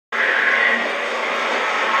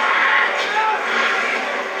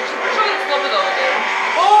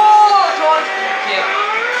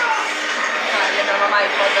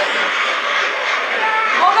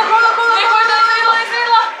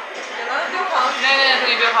Ne, to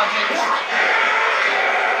nije bio haun, to nije bio.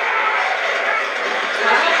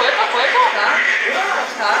 Ko je to? Ko je to?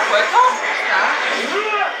 Šta? Ko je to? Šta?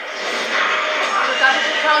 Kažete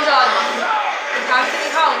mi Hounda odmah. Kažete mi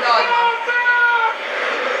Hounda odmah.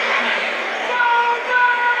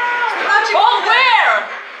 Što znači Paul where?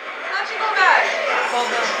 Znači go back.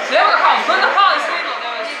 Evo ga haun, to je da haun slidno.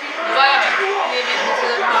 Zajame. Nije bitno se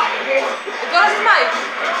da Hound. Dolazi zmaj.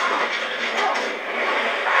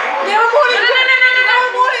 Nemoj molim te.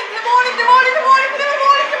 Nemoj molim te, molim te, molim te, molim te, nemoj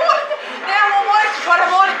molim te, molim te. Nemoj molim te, čvora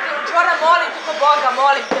molim te, čvora molim te, ko Boga,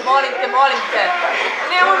 molim te, molim te, molim te.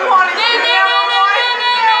 Nemoj molim te, nemoj molim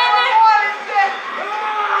te, nemoj molim te.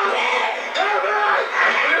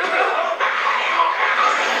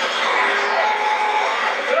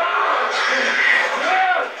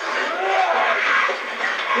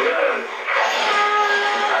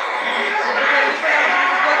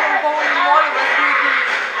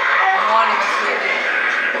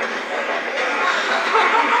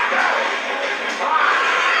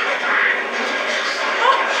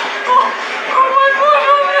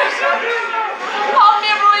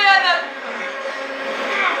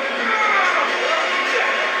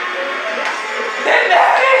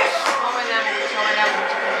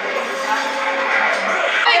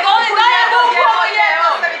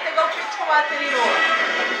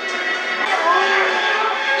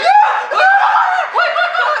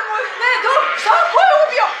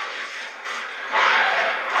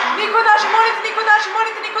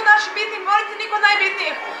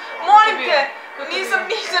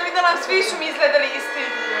 Nisam vidjela, svi su mi izgledali isti.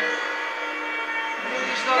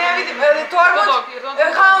 Ne vidim, Tormund,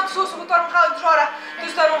 Hound, Susumu, Tormund, Hound, Žora, tu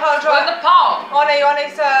su Tormund, Hound, Žora. To je da pao.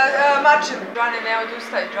 Onaj sa mačem. Johne, ne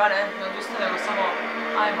odustaj, Johne. Ne odustaj, nego samo,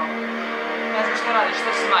 ajmo. Ne znam što radiš,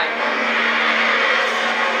 što si zmaj.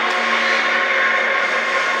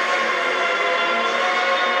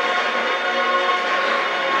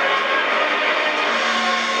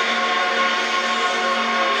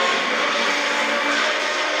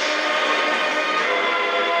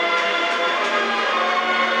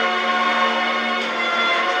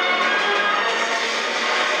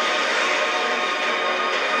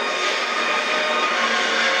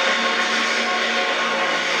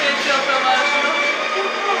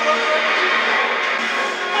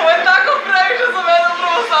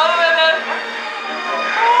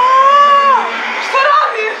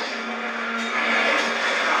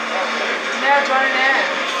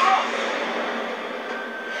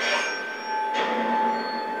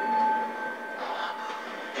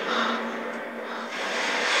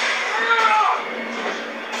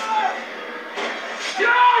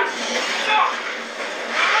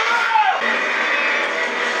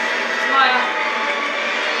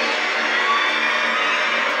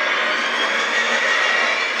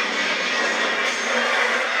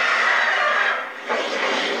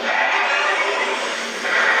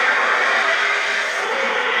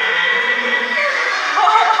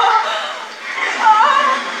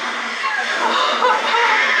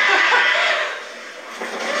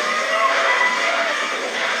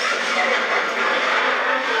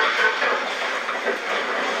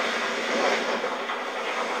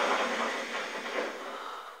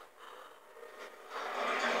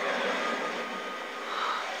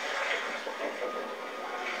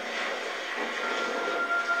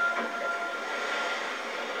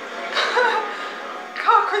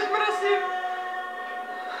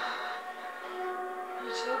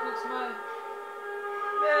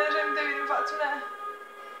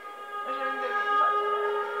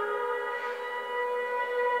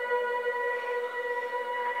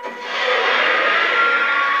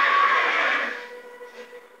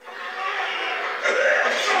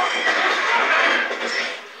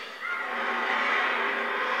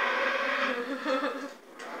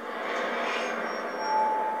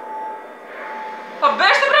 Pa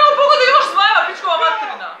bešte prema u pogodu imaš zmajeva, pičkova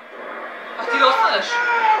materina. A ti ostaneš.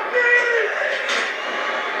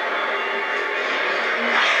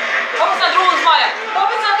 Opet na drugog zmaja,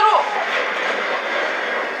 opet na drugog.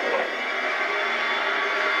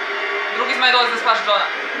 Drugi zmaj dolazi da spasi Johna.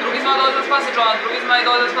 Drugi zmaj dolazi da spasi Johna. Drugi zmaj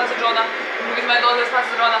dolazi da spasi Johna. Drugi zmaj dolazi da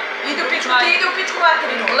spasi Johna. Ide u pičku, ti ide u pičku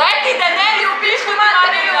materinu. Letite, ne li u pičku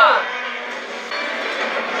materinu.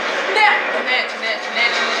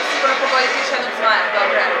 Neće sigurno pogoditi još jednog zmaja,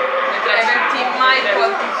 dobro. Ebem ti majko.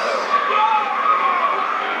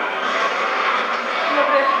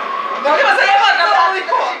 Dobre, ma zajebati ga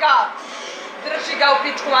toliko! Drži ga u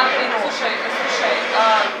pičku materinu. Slušaj,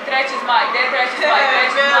 treći zmaj, gdje je treći zmaj?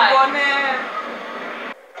 Treći zmaj.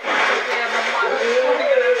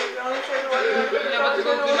 Jebate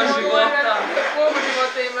koliko imaš života. Koliko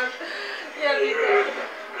života imaš? Jebite.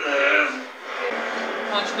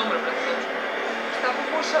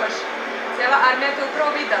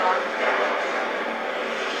 prvo videla.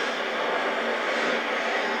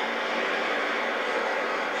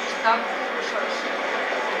 Šta pokušaš?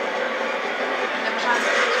 Nema šanse.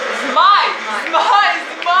 Zmaj! Zmaj!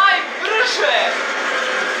 Zmaj! Brže!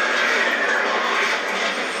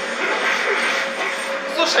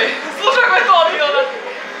 Slušaj kako je to odbilo.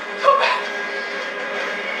 Super.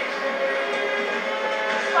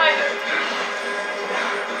 Ajde.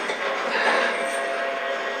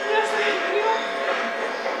 Ja sam igrila.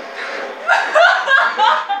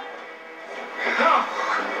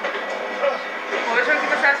 Ovo čovjek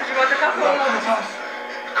ima sasvim života, kako je ovo?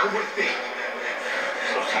 Come with me.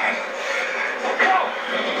 Sultan.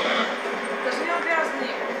 Zašto nije on krenuo sa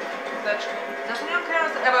njim? Dečko. Zašto nije on krenuo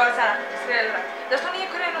sa... Evo sada, sredila. Zašto nije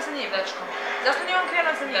krenuo sa njim, dečko? Zašto nije on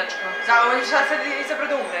krenuo sa njim? Dečko. On je sad izabrao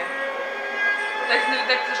da umre.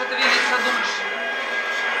 Tek što te vidi sad umreš.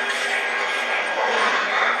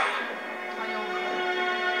 On je umro.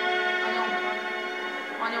 On je umro.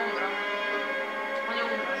 On je umro. On je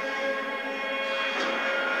umro.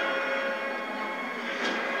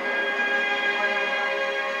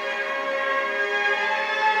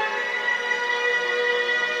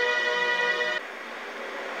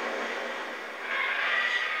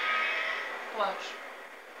 Plač.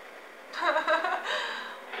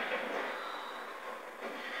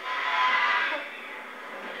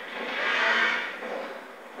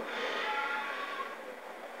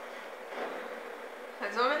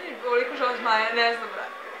 Za meni koliko žao zmaja, ne znam,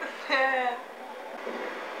 brate.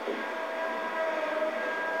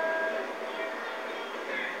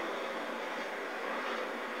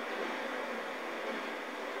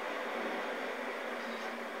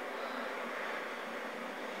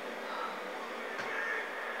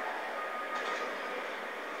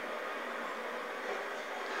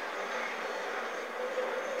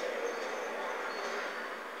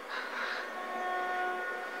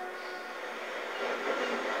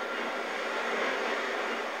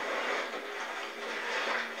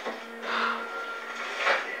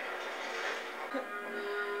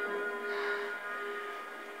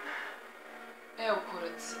 Evo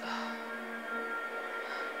kurac.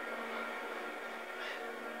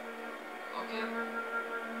 Okej.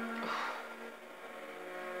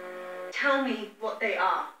 Tell me what they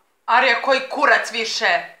are. Arija, koji kurac više?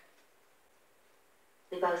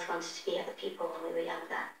 We both wanted to be other people when we were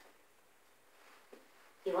younger.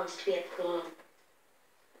 You wanted to be a queen.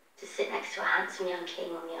 To sit next to a handsome young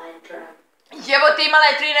king on the Iron Throne. Jebote, imala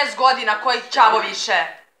je 13 godina, koji čavo više?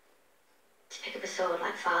 To pick up a sword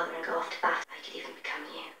like father and go off to battle. I could even become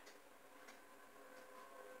you.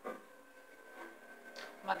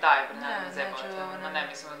 Ma daj, bre, Ne, ne zajebavate. neću, ovo ne. Ma ne,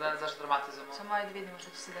 mislim da zašto dramatizujemo. Samo ajde vidimo što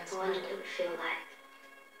će se I desiti. wondered what it would feel like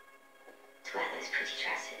to wear those pretty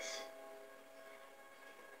dresses.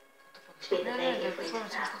 To be the Ne, lady da of čujem samo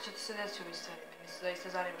Winterfell. što će ti se desiti u ovoj stvari. Meni se zaista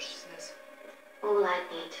zanima što će se desiti. All I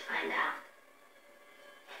need to find out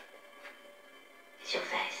is your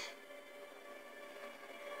face.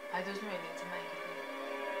 Ajde, uzmi jedinice, majke.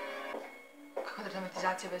 Kako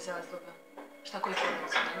dramatizacija bez razloga? Šta koji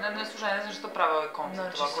kurac? Ne slušaj, ne znam što prave ovaj koncept.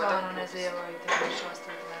 Znači, ovako je tako stvarno ne glupo. zajebavajte, više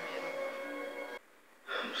ostavite na miru.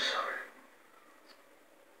 I'm sorry.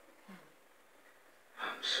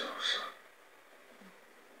 I'm so sorry.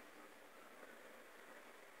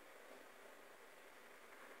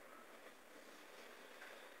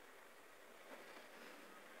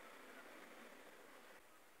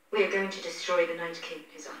 We are going to destroy the Night King and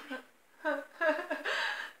his army.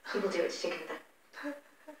 He will do it together.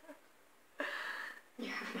 You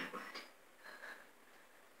have my word.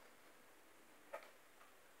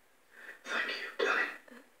 Thank you, Danny.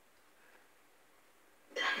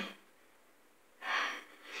 Danny.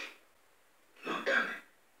 No, Danny.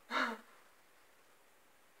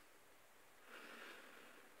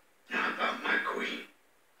 Not about my queen.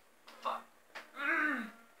 Fuck.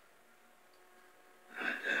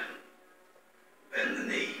 I'd bend the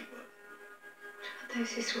knee, but What about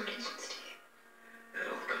those who swore allegiance to you?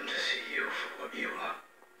 they'll all come to see you for what you are.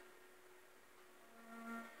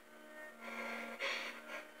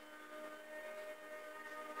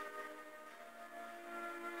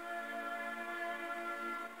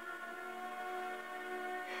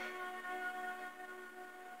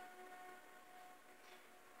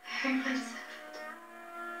 I hope I deserve it.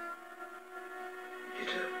 You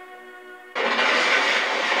do.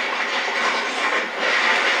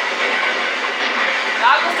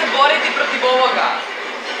 Kako se boriti protiv ovoga?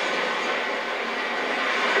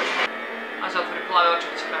 A sad otvori plave oči,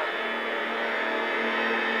 bit će kraj.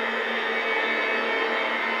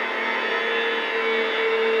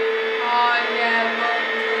 O jebote.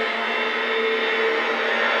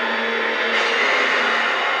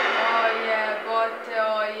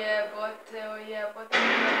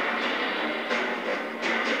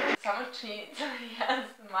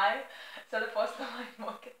 Smile. Sada postala i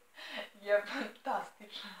moket. Je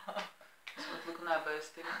fantastično. Ja sam ga toliko najbolje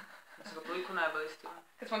stigla. Ja sam ga toliko najbolje stigla.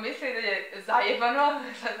 Kad smo mislili da je zajebano,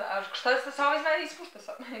 šta ste samo iz mene ispušta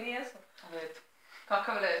sad? Meni nijesmo. Led.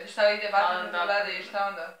 Kakav led? Šta ide vatra Da, da gleda i šta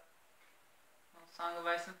onda? Song of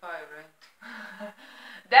Ice and Fire, right?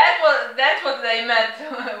 That's what they meant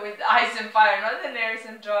with Ice and Fire, not Daenerys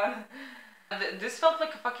and Jon. This felt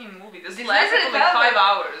like a fucking movie. This This lasted literally for like felt 5 like-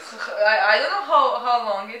 hours. I don't know how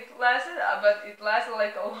long it lasted, but it lasted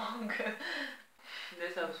like a long.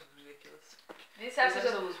 This episode was ridiculous. This This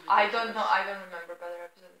episode, was I don't know, ridiculous. I don't remember better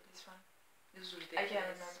episode than this one. This was I ridiculous. can't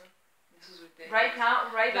remember. This was ridiculous. Right now,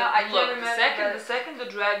 I Look, can't remember. the second the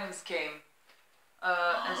dragons came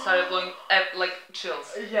and started blowing like chills.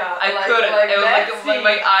 Yeah, I couldn't. It was that like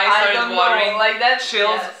my scene, eyes I started don't watering. know, like that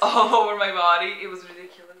Chills yes. all over my body. It was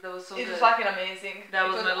ridiculous. That was so It good. was fucking amazing. That It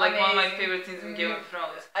was like one of my amazing. favorite scenes in Game of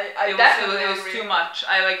Thrones. I It definitely was agree. too much.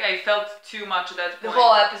 I felt too much at that point. The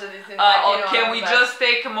whole episode is in my opinion Can one we of the just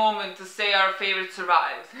take a moment to say our favorite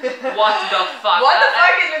survived? What the fuck? What the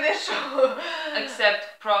fuck is with this show? Except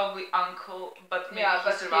probably Uncle, but maybe Yeah, he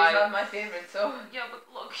but survived. he's not my favorite, so Yeah, but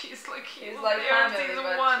look, he's like he's was like there in family, season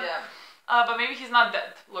but 1. yeah. But maybe he's not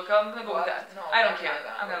dead. Look, I'm gonna go with What? that. No, I don't I'm care.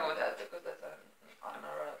 not I'm gonna go with that. because that's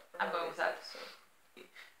another. I'm going with that. So.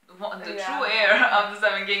 The Yeah. true heir of the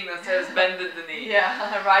Seven Kingdoms has bended the knee.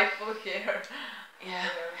 Yeah, rightful here. Yeah,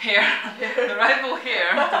 here. The rightful heir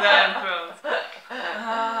to the Iron Thrones.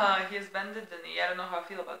 He has bended the knee. I don't know how I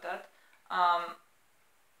feel about that.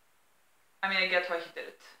 I mean, I get why he did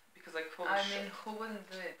it. Because, like, holy I shit. mean, who wouldn't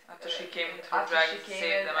do it? After she came to the After dragons she to came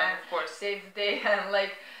save in them, and and of course. saved the day and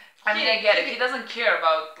like. I mean, I get it. He doesn't care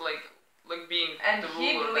about, like being And the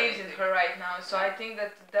he ruler of believes in anything. her right now, so I think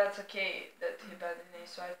that's okay that he bended the knee.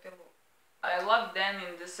 So I feel. I love Dan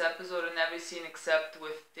in this episode and every scene except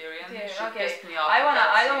with Tyrion. Tyrion, She okay. pissed me off. I with that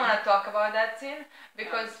don't scene. wanna talk about that scene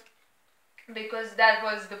because that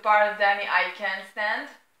was the part of Dany I can't stand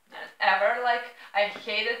ever. Like I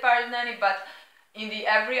hated part of Dany, but in the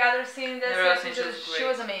every other scene that Every other scene, she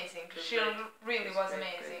was amazing. She was She great. really It was great,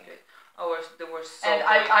 amazing. great. Oh, they were so. And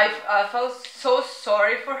great. I felt so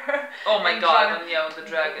sorry for her. Oh my and god! Dragon- With the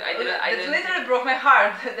dragon, I That didn't. literally broke my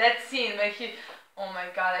heart. That scene where he. Oh my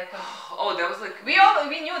god! I could. Oh, that was like. We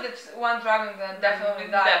knew that one dragon gonna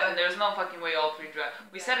definitely die. Definitely, But there's no fucking way all 3 dragons.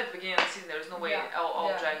 We said at the beginning of the season, there's no way Yeah, all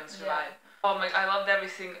yeah, dragons yeah. survive. Oh my! I loved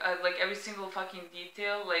everything. Like every single fucking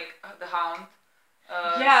detail. Like the Hound.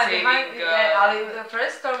 yeah, saving, Ali, the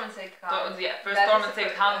first Tormund saved Hound. First That Tormund is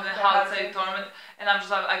saved the- Hound, and then the Hound Hound saved saved Tormund, and I'm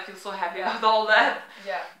just like, I feel so happy Yeah. about all that.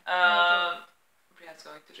 Yeah. Brienne's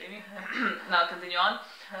going to Jamie. Now continue on.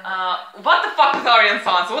 What the fuck is Arya and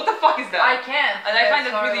Sansa? What the fuck is that? I can't. And I find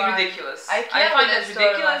that that really storyline. ridiculous. I can't find with that that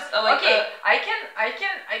ridiculous. storyline. Okay,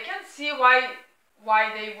 I can see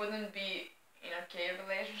why they wouldn't be in a gay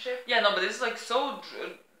relationship. Yeah, no, but this is like so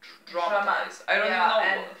dramatized. I don't yeah, even know.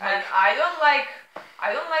 And, Like, and I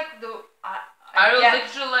don't like the. I was get-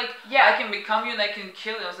 literally like, Yeah. I can become you and I can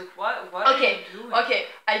kill you. I was like, what? What Okay, are you doing? Okay,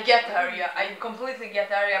 I get What are Arya. you I doing? completely get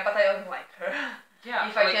Arya, but I don't like her. Yeah,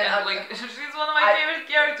 if I like, can, and, I- like she's one of my favorite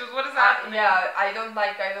characters. What is happening? Yeah, I don't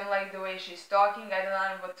like the way she's talking. I don't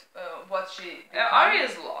know what she.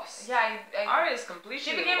 Arya's lost. Yeah, Arya's completely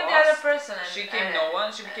she became lost. the other person. And, She became no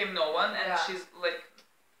one. She became no one, and Yeah. she's like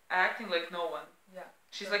acting like no one. Yeah.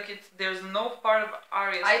 She's like there's no part of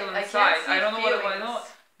Arya I still can't inside. see I don't know what I feelings. know.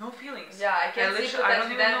 No feelings. Yeah, I can't see I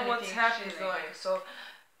don't even know what's she's happening. doing. So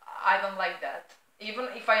I don't like that. Even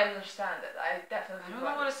if I understand it, I definitely. I don't know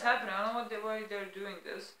what is understand. happening. I don't know why they're doing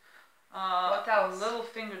this. What else?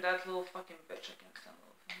 Littlefinger, that little fucking bitch. I can't stand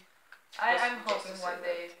Littlefinger. I'm Just hoping to say one that.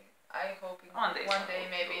 day. I hoping One day someone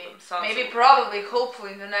will maybe kill them. Sansa maybe will probably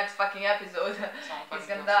hopefully in the next fucking episode Someone he's fucking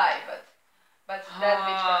gonna kills die, Sansa. but that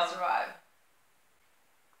bitch gonna Um, survive.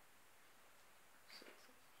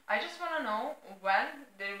 I just wanna know when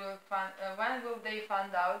they will find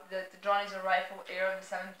out that Jon is a rightful heir of the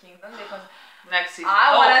Seven Kingdoms, because Next season.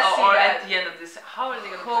 I wanna see or that. at the end of this. How are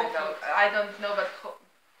they gonna find hopefully, out? I don't know, but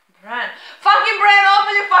Bran, fucking Bran,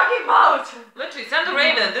 open your fucking mouth! Literally, send a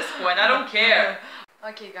Raven at this point. I don't care.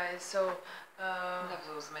 Okay, guys, so That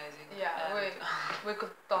episode was amazing. yeah, And we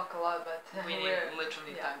could talk a lot, but we we're-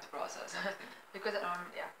 literally need yeah. time to process everything. because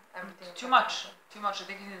everything. Too much. Too much. I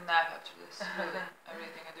think I need a nap after this. Really.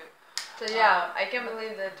 Everything I do. So yeah, I can't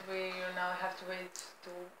believe that we now have to wait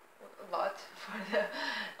a lot for the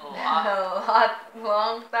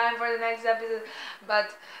long time for the next episode,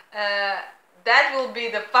 but that will be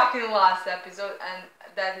the fucking last episode, and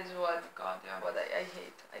that is what God, yeah. I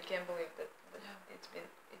hate. I can't believe that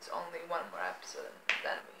it's only one more episode, and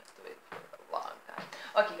then we have to wait for long time.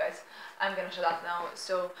 Okay, guys, I'm gonna shut up now.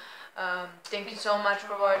 So, thank you so much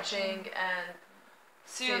for watching, and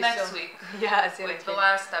See you next soon. week Yeah, see you with next the week.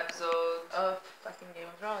 last episode. Of fucking Game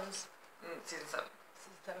of Thrones. Season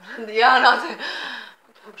 7. Yeah, not.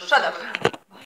 Shut up.